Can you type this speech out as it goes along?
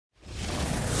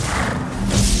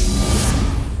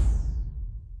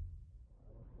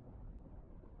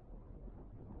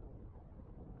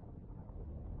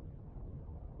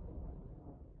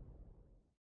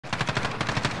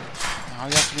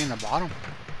the bottom.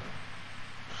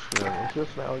 Shit, let's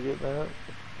just now get that.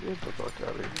 Get the fuck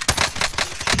out of here.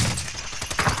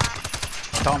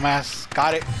 Dumbass.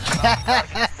 Got it.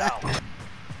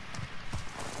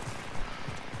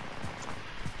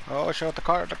 Oh, show the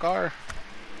car, the car.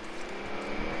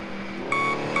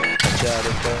 Watch out,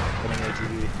 it's coming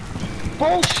ATV.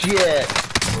 Bullshit!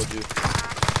 Told you.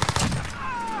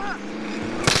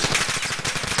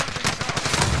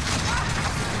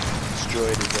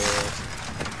 Destroyed his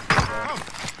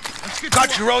Got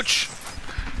you, Roach.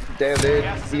 Damn, dude.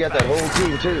 You got that whole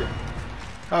team, too.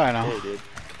 Oh, I know. Yeah, they did.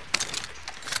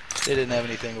 They didn't have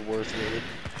anything of worth, really.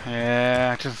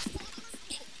 Yeah, just.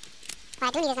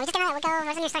 Alright, do we need this? We're just gonna go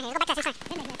over your store here. Go back to the store.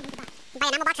 Buy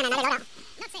an ammo box and another loadout.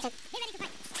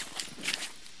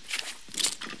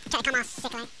 Try to come off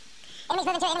sick line. Enemies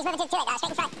moving to it, straight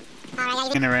inside. Alright, yeah,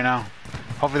 you In it right now.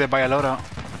 Hopefully they buy a loadout.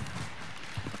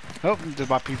 Oh, they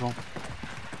bought people.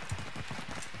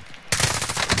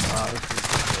 Wow, this is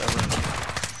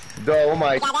oh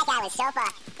my. yeah, that guy was so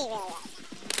fucked. He really was.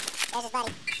 There's his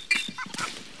buddy.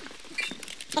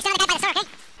 He's still the guy by the store, okay?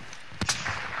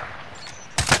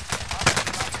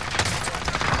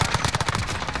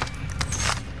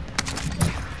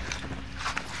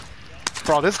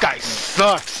 Bro, this guy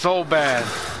sucks so bad.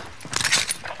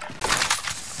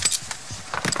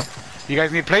 You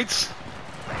guys need plates?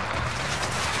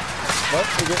 Nope,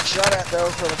 we're getting shot at though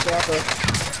from a chopper.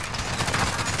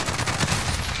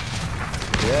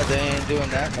 Yeah, they ain't doing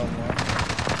that no more.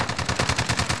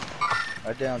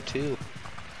 I down 2.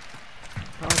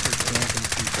 How is this dancing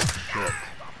piece of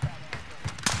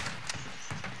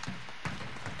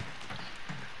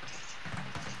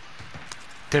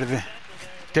shit?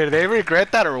 Did they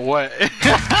regret that or what?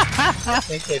 I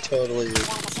think they totally do.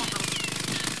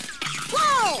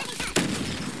 Whoa!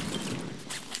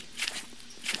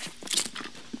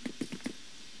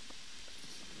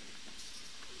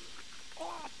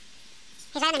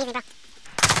 He's right underneath me, bro.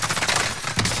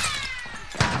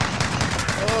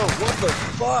 Oh, what the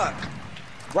fuck?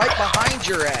 Right behind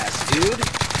your ass, dude.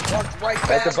 Walked right At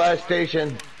past the buy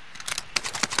station.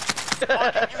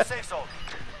 Marking new safe zone.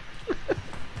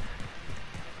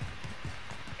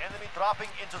 Enemy dropping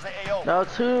into the AO. No,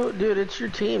 it's who, dude, it's your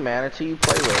team, man. It's who you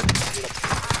play with.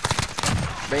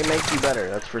 They make you better,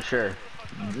 that's for sure.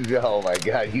 Oh my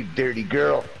god, you dirty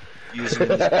girl. using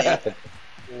his bait.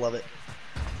 Love it.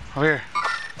 Over here.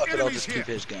 Fuck it, I'll just keep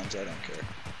his guns, I don't care.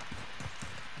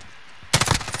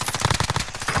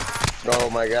 Oh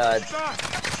my god.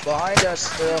 Behind us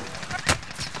still.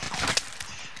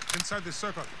 Inside the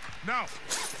circle. Now.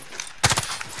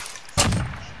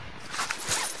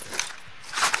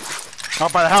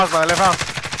 Out by the house, by the left house.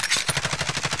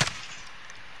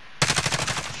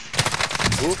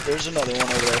 Oop, there's another one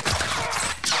over there.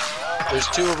 There's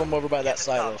 2 of them over by that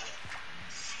silo.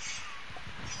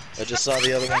 I just saw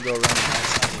the other one go around the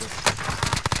outside of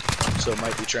it. So it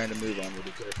might be trying to move on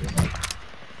really quickly.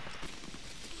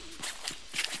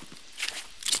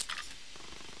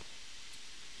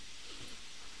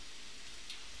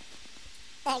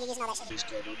 You just know that shit. He's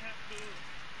covered.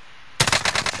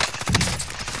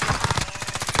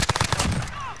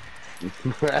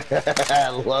 I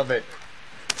love it.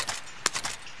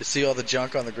 You see all the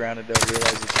junk on the ground and don't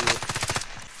realize it's you.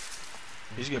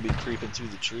 He's gonna be creeping through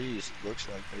the trees, it looks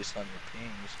like, based on your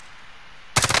pings.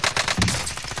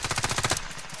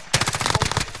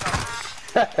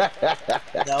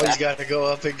 Now he's got to go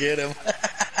up and get him.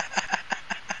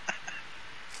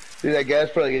 Dude, that guy's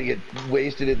probably gonna get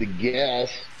wasted in the gas.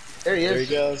 There he is. There he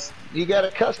goes. You got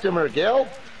a customer, Gil.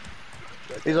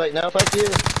 He's like, no, fuck you.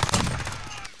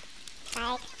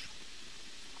 Alright.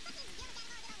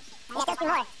 Let's go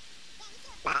more.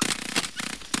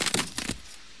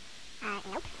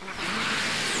 Nope.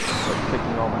 I'm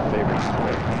picking all my favorites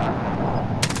today.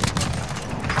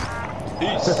 I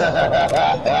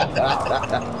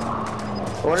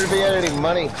wonder if he had any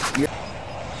money.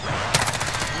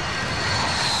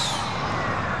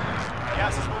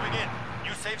 Gas is moving in.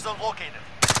 New safe zone located.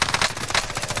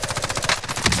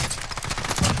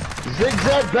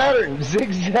 Zigzag pattern!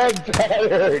 Zigzag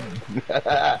pattern! I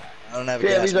don't have a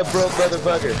Damn, gas he's a mask. broke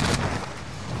motherfucker.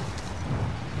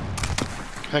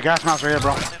 The gas mask right here,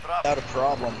 bro. Not a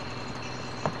problem.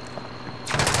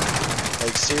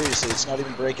 Like seriously, it's not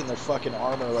even breaking their fucking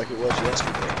armor like it was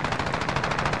yesterday.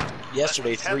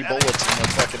 Yesterday, 3 bullets and their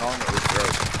fucking armor was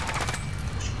broken.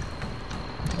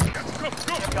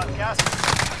 You've got gas.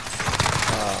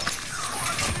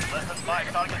 Less than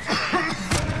 5 targets remaining.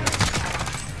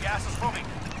 Gas is moving.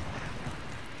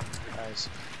 Nice.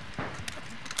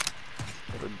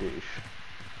 What a douche.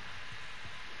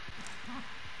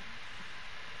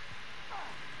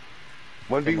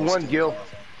 1v1, Gil.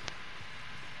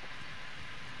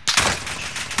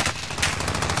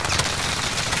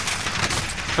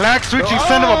 Lag switch, you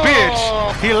son of a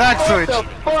bitch! He lag switch. What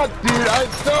the fuck, dude? I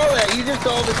saw that. You just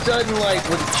all of a sudden, like,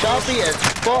 was choppy as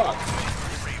fuck.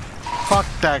 Fuck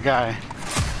that guy.